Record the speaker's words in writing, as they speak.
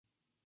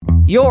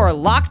Your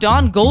Locked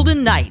On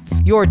Golden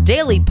Knights, your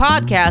daily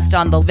podcast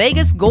on the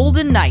Vegas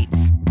Golden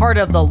Knights, part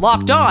of the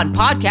Locked On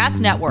Podcast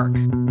Network.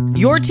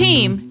 Your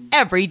team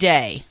every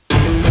day.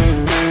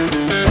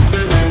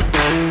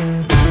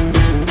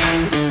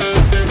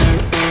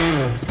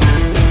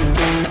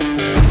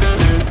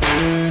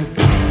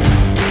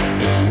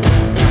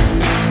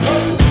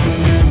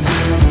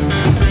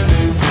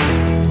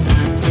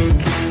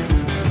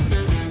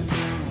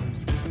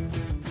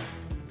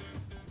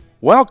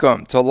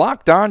 Welcome to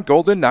Locked On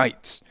Golden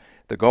Knights.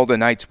 The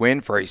Golden Knights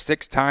win for a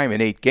sixth time in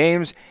 8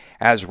 games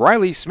as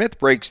Riley Smith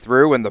breaks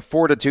through in the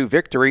 4-2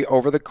 victory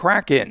over the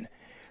Kraken.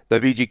 The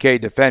VGK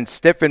defense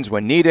stiffens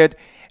when needed,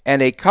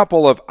 and a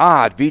couple of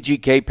odd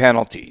VGK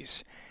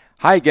penalties.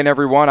 Hi again,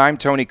 everyone. I'm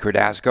Tony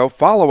Cardasco.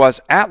 Follow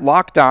us at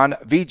Locked On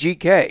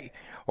VGK,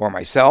 or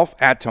myself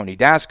at Tony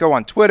Dasco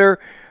on Twitter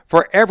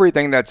for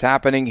everything that's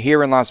happening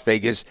here in Las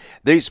Vegas,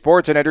 the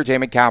sports and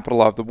entertainment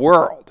capital of the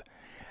world.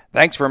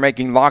 Thanks for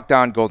making Locked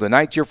On Golden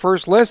Knights your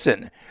first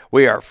listen.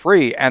 We are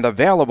free and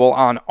available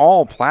on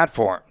all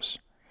platforms.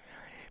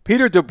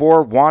 Peter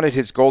DeBoer wanted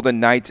his Golden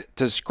Knights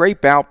to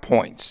scrape out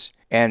points,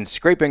 and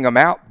scraping them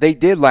out they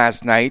did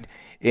last night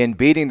in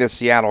beating the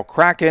Seattle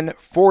Kraken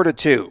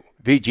 4-2.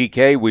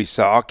 VGK, we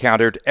saw,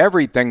 countered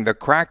everything the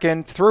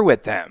Kraken threw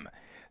at them.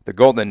 The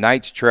Golden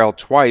Knights trailed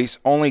twice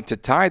only to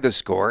tie the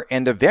score,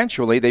 and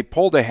eventually they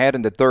pulled ahead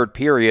in the third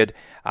period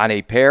on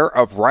a pair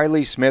of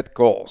Riley Smith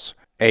goals.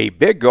 A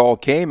big goal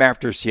came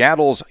after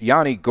Seattle's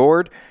Yanni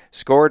Gourde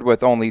scored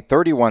with only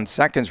 31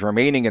 seconds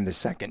remaining in the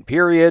second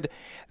period.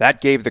 That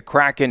gave the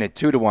Kraken a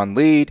 2-1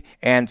 lead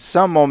and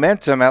some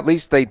momentum, at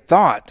least they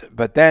thought.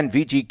 But then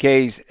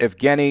VGK's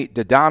Evgeny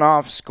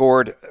Dadonov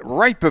scored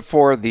right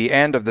before the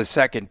end of the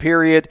second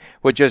period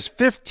with just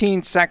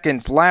 15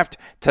 seconds left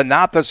to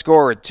knot the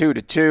score at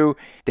 2-2.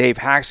 Dave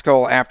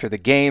Haxtell, after the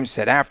game,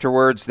 said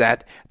afterwards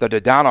that the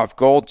Dadonov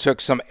goal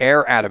took some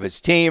air out of his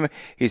team.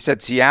 He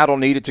said Seattle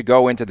needed to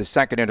go into the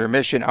second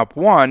intermission up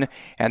 1,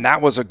 and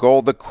that was a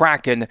goal the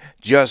Kraken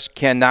just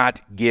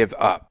cannot give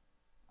up.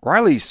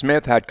 Riley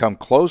Smith had come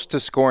close to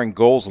scoring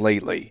goals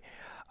lately.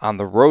 On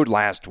the road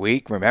last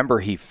week, remember,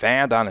 he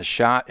fanned on a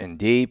shot in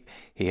deep.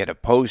 He hit a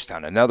post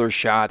on another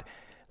shot.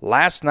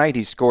 Last night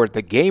he scored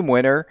the game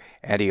winner,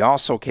 and he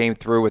also came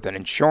through with an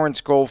insurance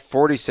goal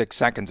 46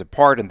 seconds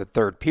apart in the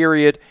third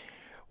period.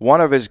 One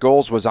of his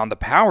goals was on the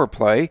power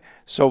play,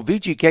 so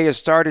VGK has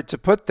started to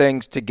put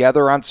things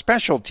together on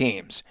special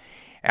teams.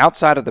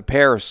 Outside of the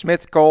pair of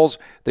Smith goals,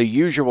 the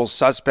usual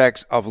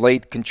suspects of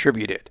late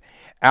contributed.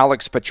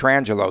 Alex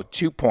Pietrangelo,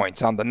 2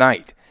 points on the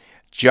night.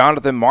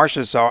 Jonathan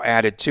Marchessault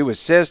added 2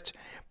 assists,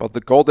 but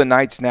the Golden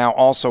Knights now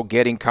also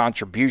getting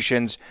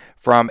contributions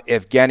from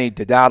Evgeny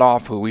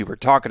Dadonov, who we were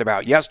talking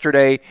about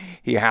yesterday.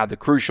 He had the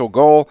crucial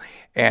goal,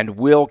 and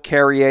Will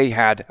Carrier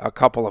had a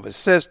couple of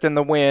assists in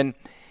the win.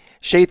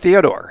 Shea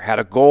Theodore had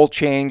a goal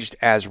changed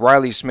as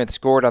Riley Smith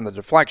scored on the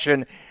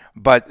deflection,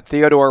 but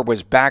Theodore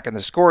was back in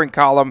the scoring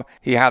column.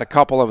 He had a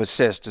couple of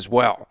assists as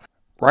well.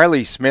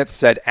 Riley Smith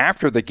said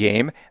after the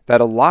game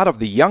that a lot of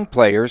the young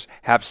players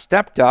have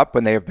stepped up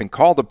when they have been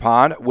called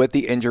upon with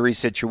the injury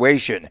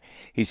situation.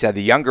 He said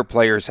the younger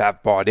players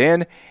have bought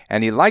in,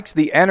 and he likes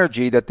the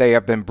energy that they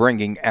have been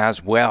bringing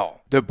as well.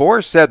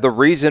 DeBoer said the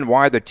reason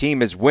why the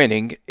team is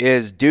winning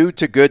is due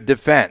to good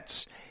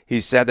defense.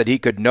 He said that he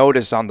could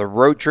notice on the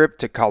road trip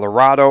to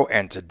Colorado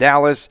and to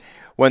Dallas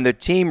when the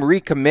team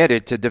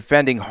recommitted to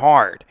defending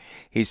hard.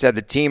 He said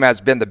the team has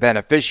been the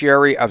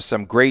beneficiary of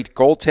some great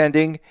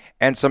goaltending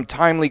and some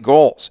timely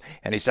goals,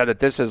 and he said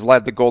that this has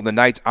led the Golden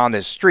Knights on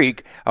this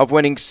streak of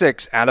winning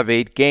 6 out of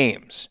 8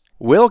 games.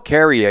 Will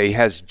Carrier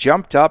has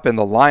jumped up in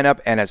the lineup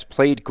and has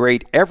played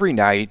great every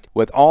night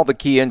with all the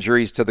key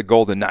injuries to the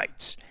Golden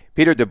Knights.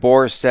 Peter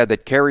DeBoer said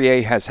that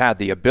Carrier has had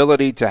the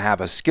ability to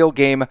have a skill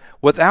game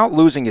without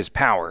losing his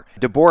power.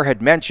 DeBoer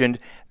had mentioned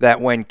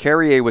that when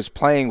Carrier was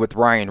playing with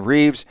Ryan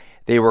Reeves,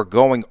 they were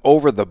going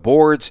over the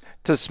boards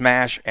to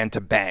smash and to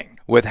bang.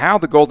 With how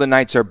the Golden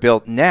Knights are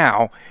built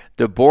now,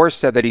 DeBoer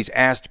said that he's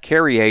asked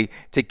Carrier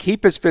to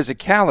keep his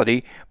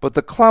physicality, but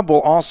the club will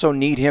also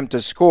need him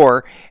to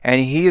score,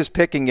 and he is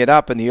picking it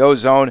up in the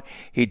O-zone.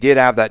 He did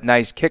have that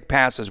nice kick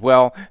pass as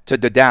well to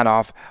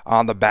Dadonov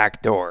on the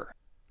back door.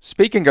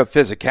 Speaking of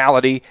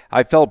physicality,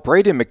 I felt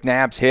Braden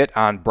McNabb's hit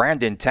on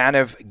Brandon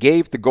Tanev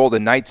gave the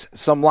Golden Knights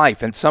some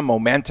life and some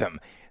momentum.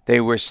 They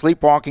were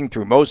sleepwalking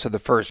through most of the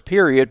first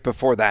period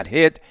before that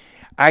hit.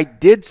 I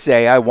did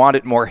say I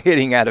wanted more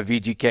hitting out of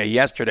VGK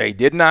yesterday,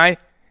 didn't I?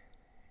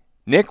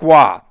 Nick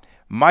Waugh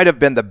might have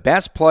been the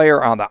best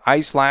player on the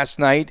ice last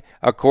night,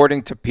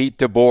 according to Pete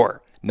DeBoer.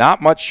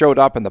 Not much showed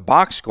up in the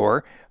box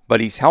score, but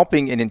he's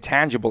helping in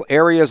intangible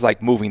areas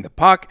like moving the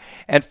puck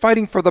and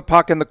fighting for the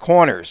puck in the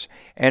corners.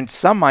 And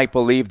some might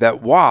believe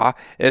that Waugh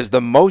is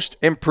the most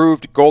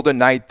improved Golden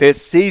Knight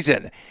this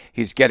season.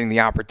 He's getting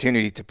the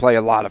opportunity to play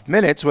a lot of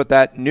minutes with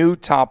that new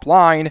top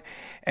line,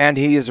 and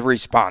he is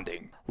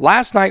responding.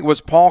 Last night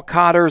was Paul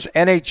Cotter's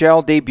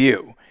NHL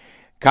debut.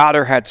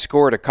 Cotter had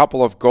scored a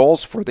couple of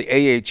goals for the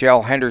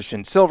AHL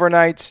Henderson Silver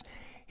Knights.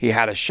 He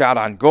had a shot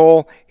on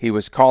goal. He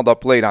was called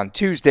up late on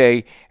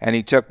Tuesday, and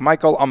he took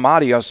Michael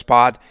Amadio's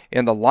spot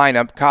in the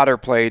lineup. Cotter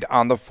played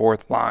on the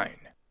fourth line.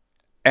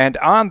 And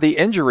on the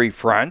injury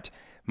front,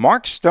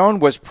 Mark Stone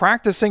was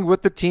practicing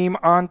with the team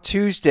on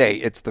Tuesday.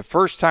 It's the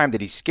first time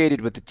that he skated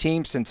with the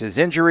team since his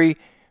injury.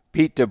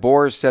 Pete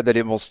DeBoer said that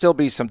it will still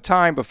be some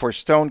time before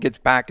Stone gets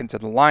back into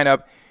the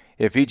lineup.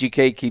 If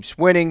VGK keeps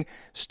winning,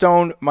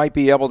 Stone might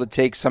be able to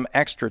take some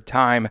extra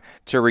time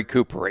to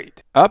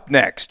recuperate. Up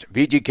next,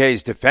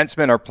 VGK's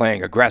defensemen are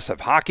playing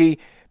aggressive hockey.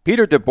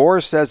 Peter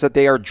DeBoer says that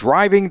they are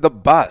driving the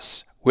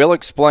bus. We'll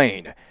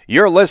explain.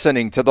 You're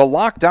listening to the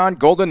Locked On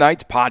Golden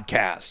Knights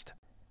podcast.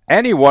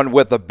 Anyone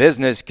with a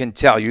business can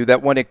tell you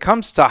that when it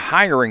comes to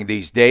hiring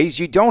these days,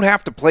 you don't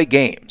have to play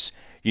games.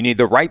 You need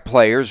the right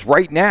players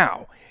right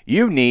now.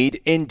 You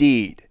need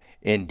Indeed.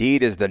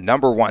 Indeed is the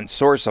 #1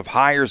 source of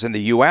hires in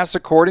the U.S.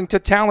 according to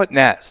Talent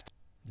Nest.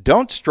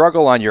 Don't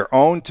struggle on your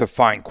own to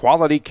find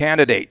quality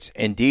candidates.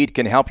 Indeed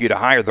can help you to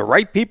hire the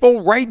right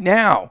people right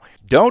now.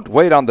 Don't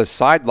wait on the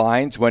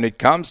sidelines when it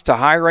comes to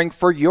hiring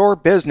for your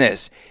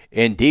business.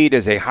 Indeed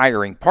is a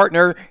hiring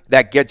partner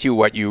that gets you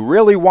what you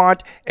really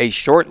want, a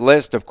short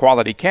list of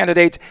quality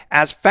candidates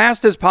as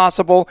fast as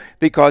possible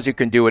because you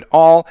can do it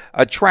all,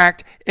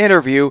 attract,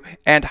 interview,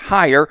 and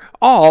hire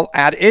all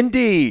at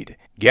Indeed.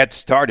 Get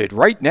started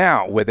right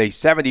now with a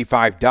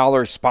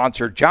 $75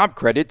 sponsored job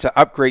credit to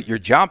upgrade your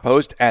job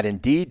post at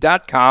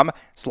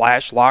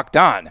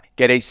Indeed.com/lockedon.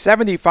 Get a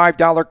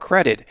 $75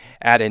 credit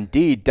at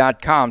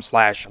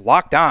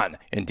Indeed.com/lockedon.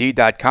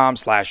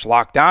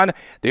 Indeed.com/lockedon.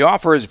 The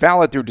offer is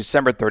valid through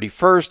December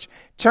 31st.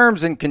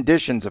 Terms and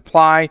conditions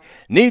apply.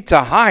 Need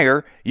to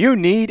hire? You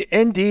need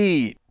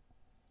Indeed.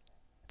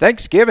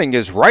 Thanksgiving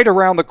is right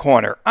around the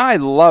corner. I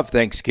love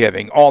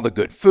Thanksgiving, all the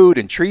good food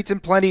and treats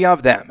and plenty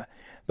of them.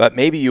 But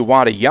maybe you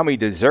want a yummy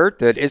dessert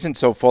that isn't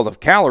so full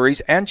of calories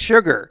and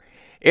sugar.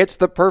 It's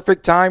the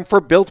perfect time for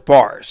Built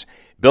Bars.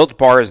 Built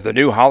Bar is the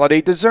new holiday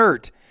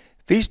dessert.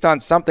 Feast on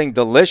something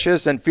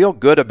delicious and feel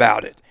good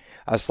about it.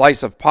 A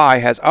slice of pie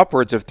has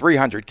upwards of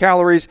 300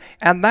 calories,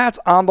 and that's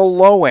on the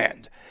low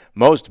end.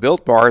 Most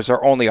Built Bars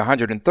are only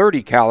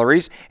 130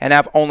 calories and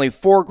have only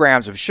 4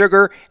 grams of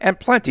sugar and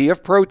plenty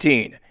of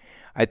protein.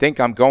 I think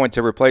I'm going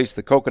to replace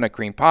the coconut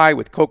cream pie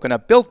with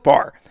coconut Built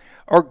Bar,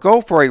 or go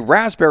for a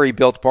raspberry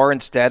Built Bar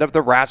instead of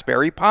the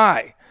raspberry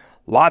pie.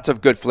 Lots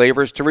of good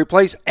flavors to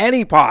replace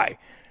any pie.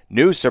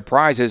 New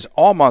surprises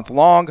all month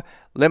long.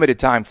 Limited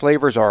time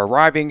flavors are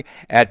arriving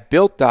at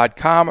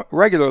Built.com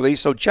regularly,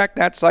 so check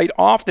that site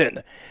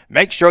often.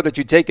 Make sure that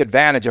you take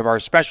advantage of our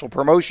special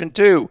promotion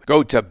too.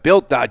 Go to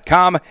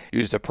Built.com,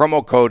 use the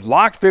promo code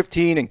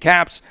LOCKED15 in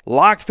caps,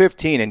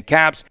 LOCKED15 in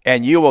caps,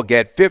 and you will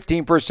get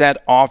 15%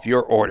 off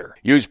your order.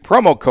 Use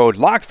promo code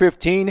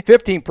LOCKED15,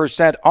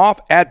 15%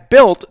 off at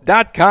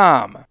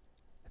Built.com.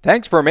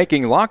 Thanks for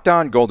making Locked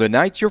On Golden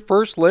Knights your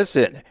first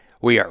listen.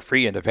 We are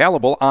free and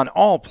available on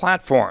all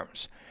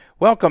platforms.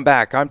 Welcome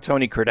back. I'm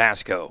Tony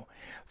Cardasco.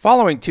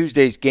 Following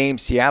Tuesday's game,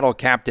 Seattle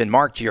captain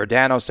Mark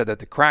Giordano said that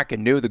the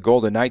Kraken knew the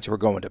Golden Knights were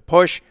going to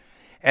push,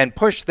 and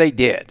push they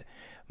did.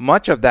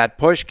 Much of that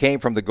push came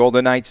from the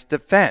Golden Knights'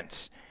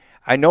 defense.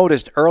 I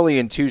noticed early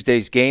in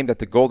Tuesday's game that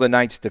the Golden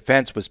Knights'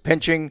 defense was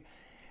pinching.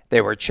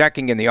 They were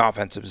checking in the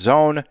offensive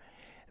zone.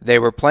 They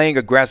were playing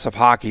aggressive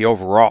hockey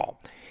overall.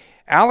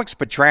 Alex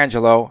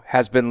Pietrangelo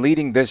has been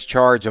leading this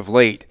charge of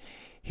late.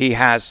 He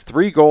has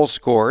 3 goals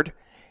scored.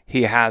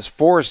 He has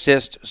 4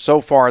 assists so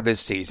far this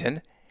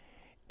season.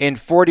 In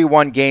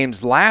 41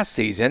 games last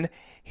season,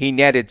 he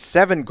netted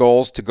 7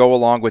 goals to go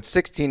along with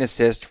 16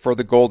 assists for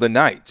the Golden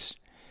Knights.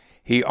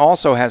 He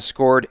also has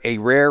scored a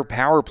rare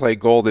power play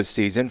goal this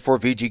season for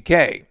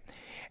VGK.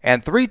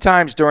 And 3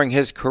 times during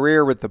his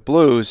career with the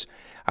Blues,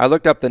 I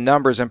looked up the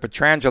numbers, and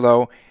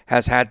Pietrangelo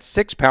has had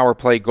 6 power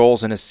play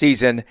goals in a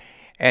season,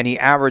 and he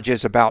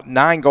averages about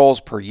 9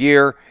 goals per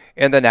year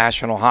in the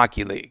National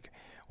Hockey League.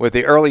 With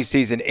the early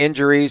season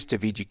injuries to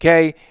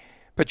VGK,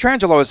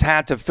 Pietrangelo has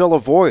had to fill a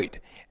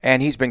void,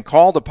 and he's been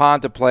called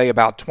upon to play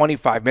about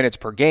 25 minutes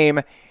per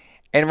game.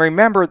 And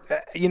remember,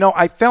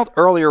 I felt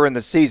earlier in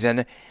the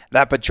season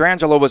that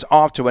Pietrangelo was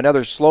off to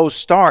another slow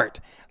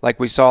start, like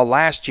we saw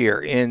last year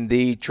in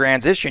the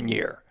transition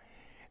year.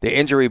 The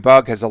injury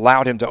bug has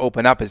allowed him to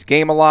open up his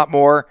game a lot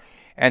more,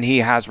 and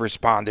he has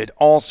responded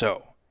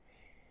also.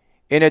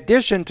 In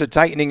addition to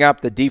tightening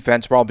up the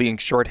defense while being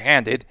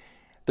shorthanded,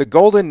 the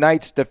Golden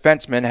Knights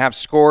defensemen have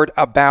scored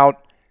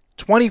about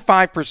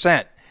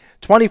 25%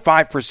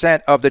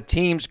 of the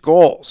team's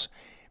goals.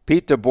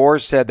 Pete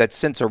DeBoer said that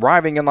since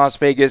arriving in Las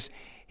Vegas,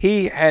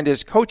 he and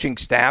his coaching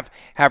staff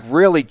have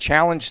really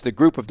challenged the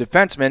group of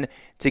defensemen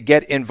to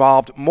get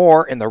involved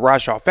more in the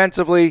rush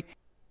offensively.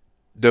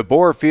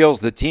 DeBoer feels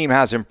the team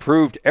has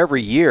improved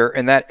every year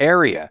in that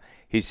area.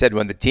 He said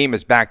when the team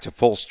is back to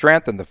full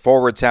strength and the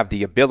forwards have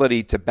the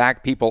ability to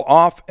back people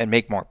off and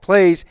make more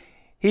plays,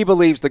 he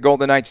believes the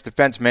Golden Knights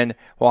defensemen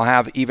will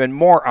have even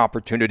more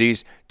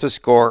opportunities to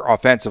score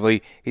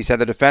offensively. He said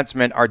the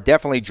defensemen are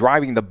definitely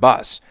driving the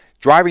bus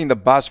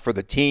for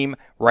the team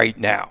right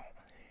now.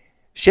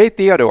 Shea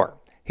Theodore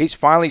He's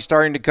finally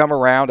starting to come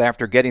around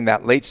after getting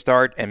that late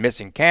start and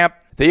missing camp.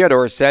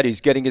 Theodore said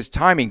he's getting his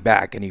timing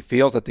back and he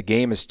feels that the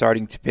game is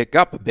starting to pick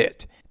up a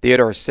bit.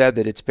 Theodore said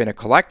that it's been a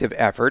collective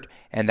effort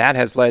and that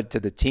has led to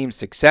the team's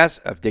success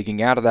of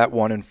digging out of that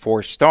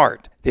 1-4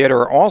 start.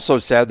 Theodore also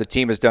said the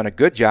team has done a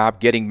good job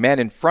getting men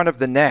in front of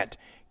the net,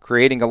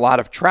 creating a lot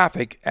of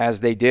traffic as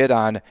they did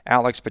on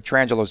Alex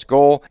Pietrangelo's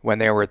goal when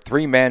there were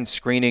 3 men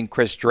screening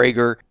Chris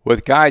Drager.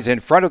 With guys in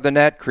front of the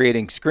net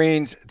creating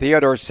screens,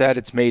 Theodore said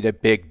it's made a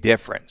big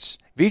difference.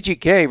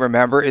 VGK,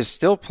 remember, is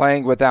still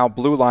playing without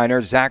blue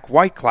liner Zach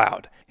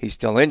Whitecloud. He's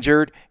still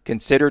injured,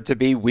 considered to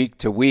be week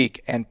to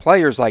week, and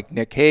players like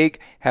Nick Hague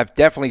have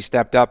definitely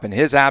stepped up in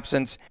his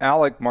absence.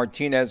 Alec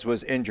Martinez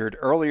was injured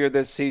earlier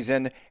this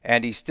season,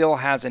 and he still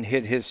hasn't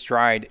hit his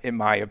stride, in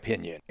my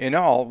opinion. In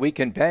all, we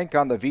can bank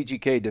on the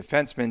VGK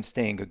defensemen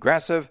staying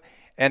aggressive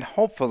and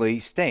hopefully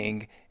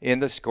staying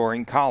in the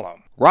scoring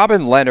column.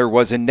 Robin Lehner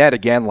was in net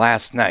again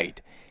last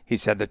night. He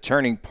said the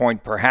turning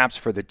point perhaps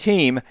for the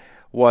team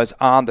was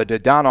on the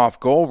Dadonov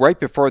goal right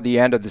before the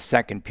end of the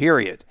second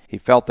period. He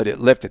felt that it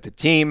lifted the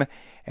team,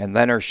 and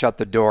Lehner shut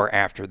the door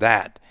after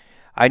that.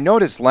 I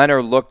noticed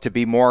Lehner looked to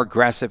be more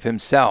aggressive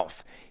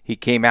himself. He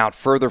came out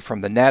further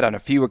from the net on a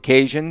few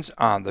occasions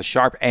on the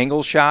sharp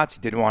angle shots. He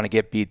didn't want to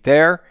get beat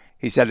there.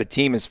 He said the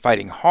team is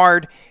fighting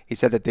hard. He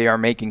said that they are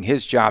making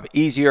his job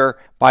easier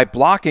by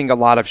blocking a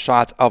lot of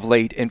shots of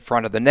late in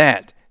front of the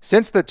net.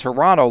 Since the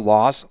Toronto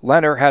loss,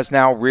 Lehner has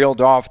now reeled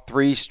off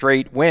 3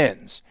 straight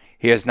wins.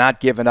 He has not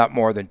given up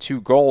more than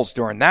 2 goals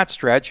during that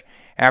stretch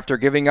after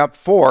giving up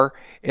 4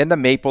 in the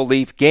Maple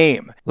Leaf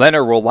game.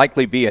 Lehner will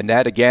likely be in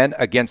net again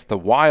against the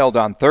Wild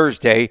on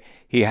Thursday.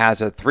 He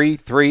has a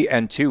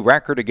 3-3-2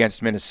 record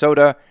against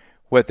Minnesota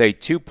with a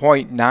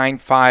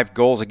 2.95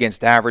 goals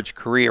against average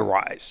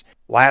career-wise.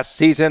 Last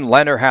season,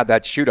 Lehner had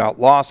that shootout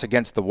loss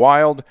against the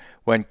Wild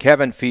when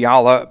Kevin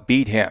Fiala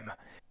beat him.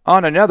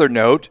 On another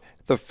note,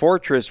 the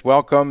Fortress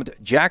welcomed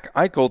Jack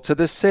Eichel to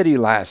the city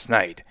last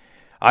night.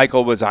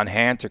 Eichel was on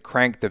hand to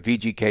crank the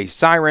VGK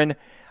siren.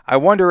 I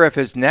wonder if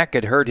his neck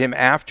had hurt him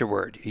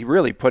afterward. He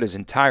really put his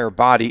entire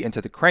body into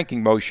the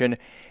cranking motion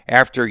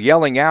after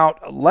yelling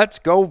out, "Let's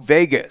go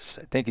Vegas."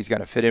 I think he's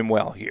going to fit in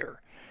well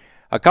here.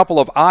 A couple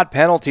of odd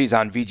penalties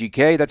on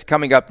VGK. That's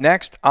coming up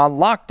next on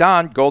Locked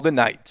On Golden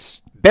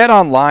Knights.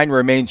 BetOnline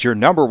remains your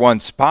number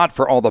one spot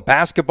for all the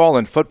basketball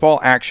and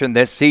football action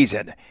this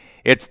season.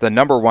 It's the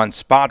number one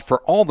spot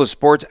for all the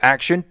sports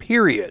action,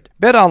 period.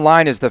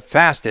 BetOnline is the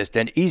fastest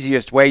and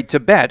easiest way to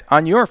bet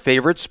on your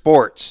favorite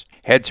sports.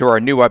 Head to our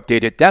new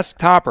updated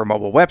desktop or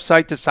mobile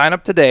website to sign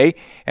up today,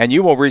 and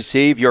you will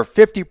receive your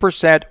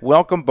 50%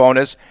 welcome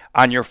bonus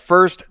on your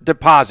first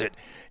deposit.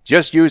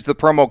 Just use the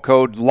promo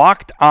code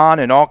LOCKEDON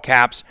in all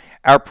caps.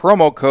 Our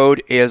promo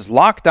code is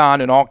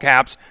LOCKEDON in all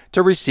caps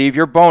to receive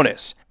your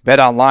bonus.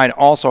 BetOnline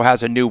also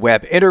has a new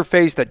web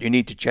interface that you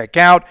need to check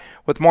out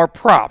with more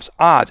props,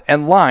 odds,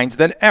 and lines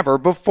than ever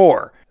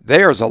before.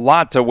 There's a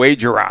lot to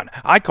wager on.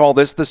 I call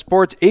this the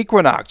sports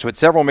equinox, with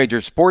several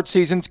major sports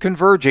seasons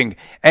converging,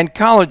 and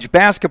college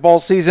basketball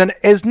season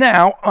is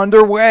now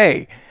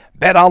underway.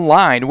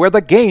 BetOnline, where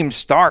the game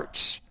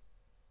starts.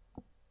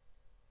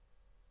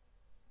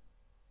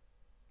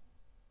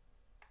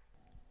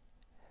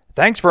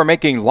 Thanks for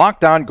making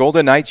Locked On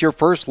Golden Knights your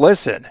first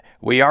listen.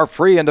 We are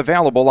free and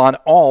available on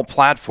all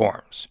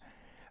platforms.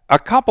 A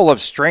couple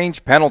of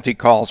strange penalty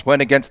calls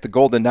went against the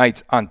Golden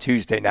Knights on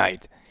Tuesday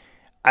night.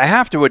 I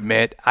have to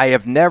admit, I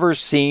have never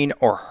seen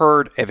or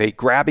heard of a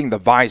grabbing the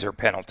visor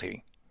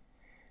penalty.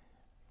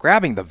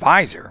 Grabbing the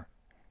visor?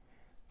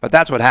 But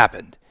that's what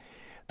happened.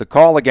 The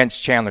call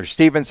against Chandler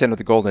Stevenson of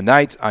the Golden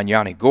Knights on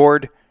Yanni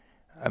Gourde.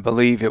 I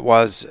believe it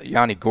was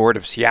Yanni Gourde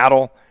of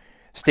Seattle.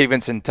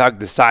 Stevenson tugged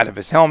the side of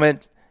his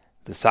helmet,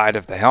 the side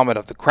of the helmet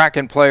of the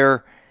Kraken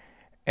player,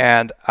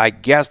 and I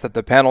guess that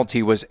the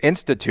penalty was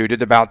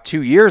instituted about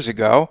 2 years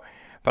ago,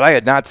 but I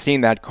had not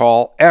seen that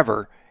call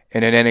ever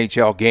in an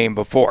NHL game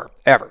before,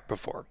 ever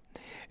before.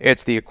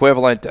 It's the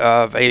equivalent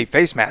of a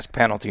face mask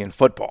penalty in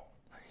football.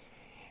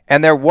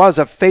 And there was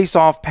a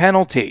face-off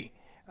penalty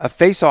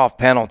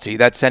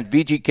that sent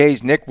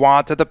VGK's Nick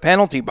Waugh to the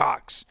penalty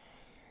box.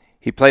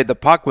 He played the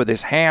puck with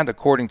his hand,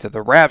 according to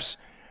the refs.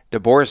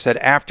 DeBoer said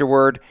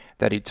afterward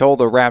that he told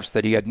the refs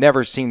that he had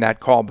never seen that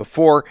call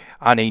before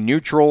on a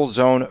neutral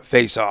zone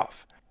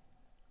faceoff.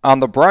 On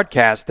the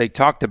broadcast, they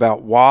talked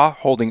about Waugh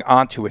holding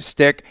onto his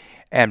stick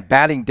and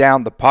batting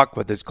down the puck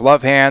with his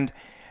glove hand.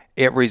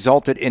 It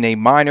resulted in a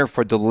minor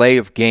for delay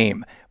of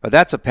game, but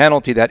that's a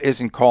penalty that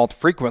isn't called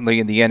frequently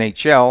in the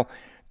NHL.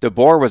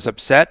 DeBoer was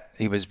upset.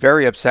 He was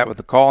very upset with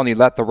the call, and he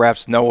let the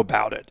refs know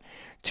about it.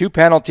 2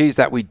 penalties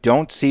that we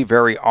don't see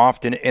very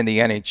often in the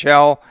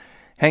NHL,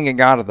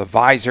 hanging out of the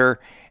visor,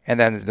 and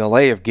then the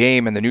delay of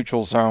game in the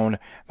neutral zone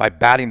by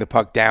batting the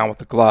puck down with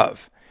the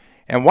glove.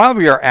 And while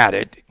we are at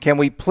it, can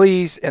we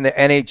please in the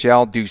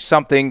NHL do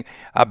something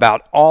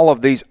about all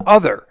of these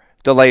other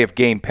delay of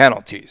game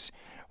penalties?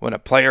 When a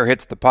player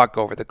hits the puck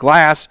over the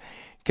glass,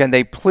 can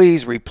they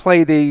please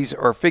replay these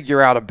or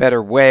figure out a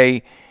better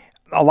way?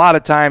 A lot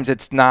of times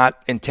it's not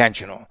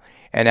intentional.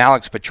 And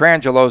Alex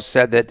Pietrangelo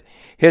said that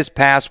His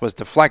pass was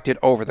deflected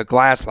over the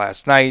glass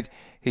last night.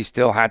 He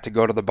still had to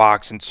go to the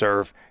box and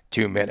serve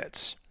 2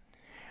 minutes.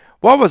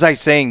 What was I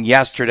saying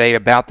yesterday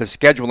about the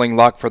scheduling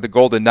luck for the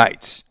Golden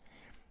Knights?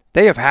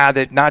 They have had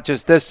it not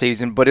just this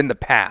season, but in the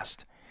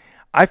past.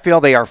 I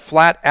feel they are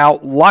flat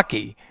out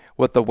lucky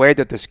with the way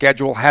that the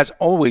schedule has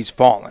always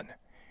fallen.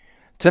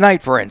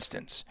 Tonight, for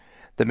instance,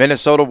 the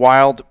Minnesota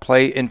Wild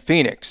play in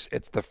Phoenix.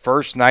 It's the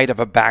first night of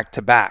a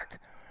back-to-back.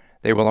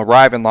 They will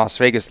arrive in Las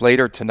Vegas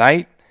later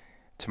tonight.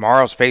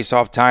 Tomorrow's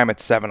face-off time at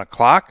 7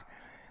 o'clock.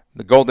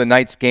 The Golden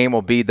Knights game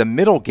will be the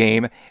middle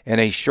game in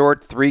a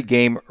short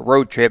 3-game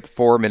road trip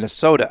for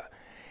Minnesota.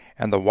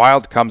 And the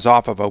Wild comes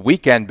off of a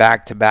weekend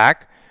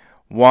back-to-back,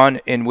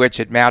 one in which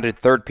it mounted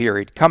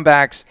third-period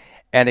comebacks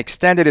and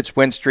extended its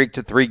win streak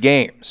to 3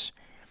 games.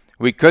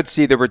 We could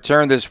see the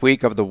return this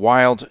week of the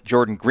Wild's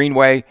Jordan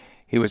Greenway.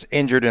 He was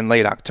injured in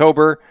late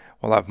October.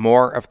 We'll have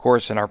more, of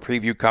course, in our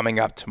preview coming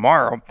up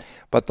tomorrow.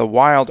 But the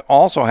Wild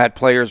also had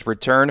players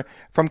return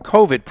from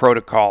COVID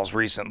protocols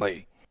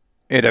recently.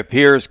 It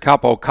appears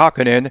Kaapo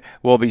Kähkönen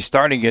will be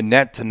starting in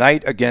net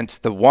tonight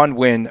against the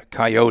 1-win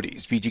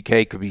Coyotes.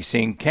 VGK could be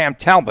seeing Cam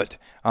Talbot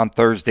on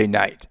Thursday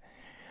night.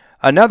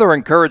 Another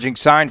encouraging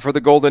sign for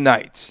the Golden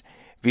Knights.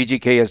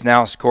 VGK has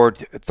now scored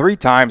 3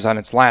 times on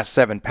its last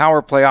 7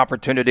 power play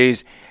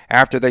opportunities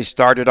after they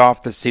started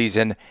off the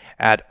season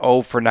at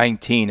 0 for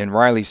 19. And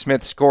Riley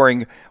Smith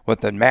scoring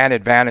with the man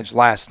advantage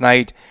last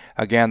night.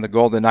 Again, the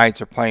Golden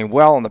Knights are playing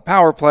well in the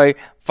power play,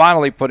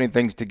 finally putting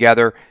things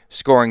together,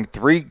 scoring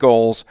 3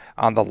 goals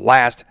on the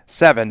last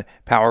 7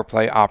 power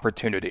play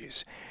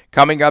opportunities.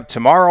 Coming up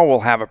tomorrow,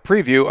 we'll have a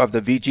preview of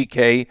the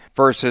VGK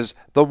versus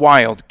the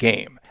Wild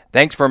game.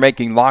 Thanks for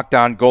making Locked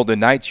On Golden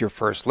Knights your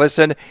first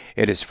listen.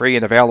 It is free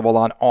and available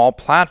on all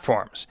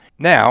platforms.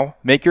 Now,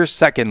 make your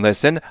second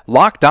listen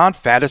Locked On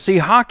Fantasy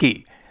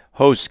Hockey.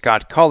 Host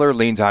Scott Culler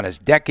leans on his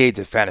decades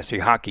of fantasy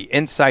hockey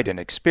insight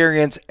and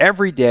experience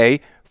every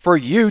day for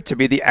you to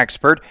be the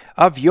expert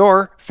of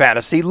your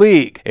fantasy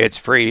league. It's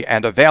free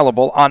and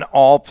available on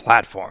all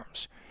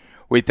platforms.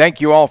 We thank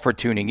you all for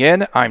tuning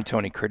in. I'm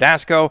Tony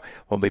Cardasco.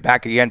 We'll be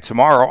back again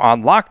tomorrow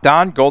on Locked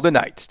On Golden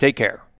Knights. Take care.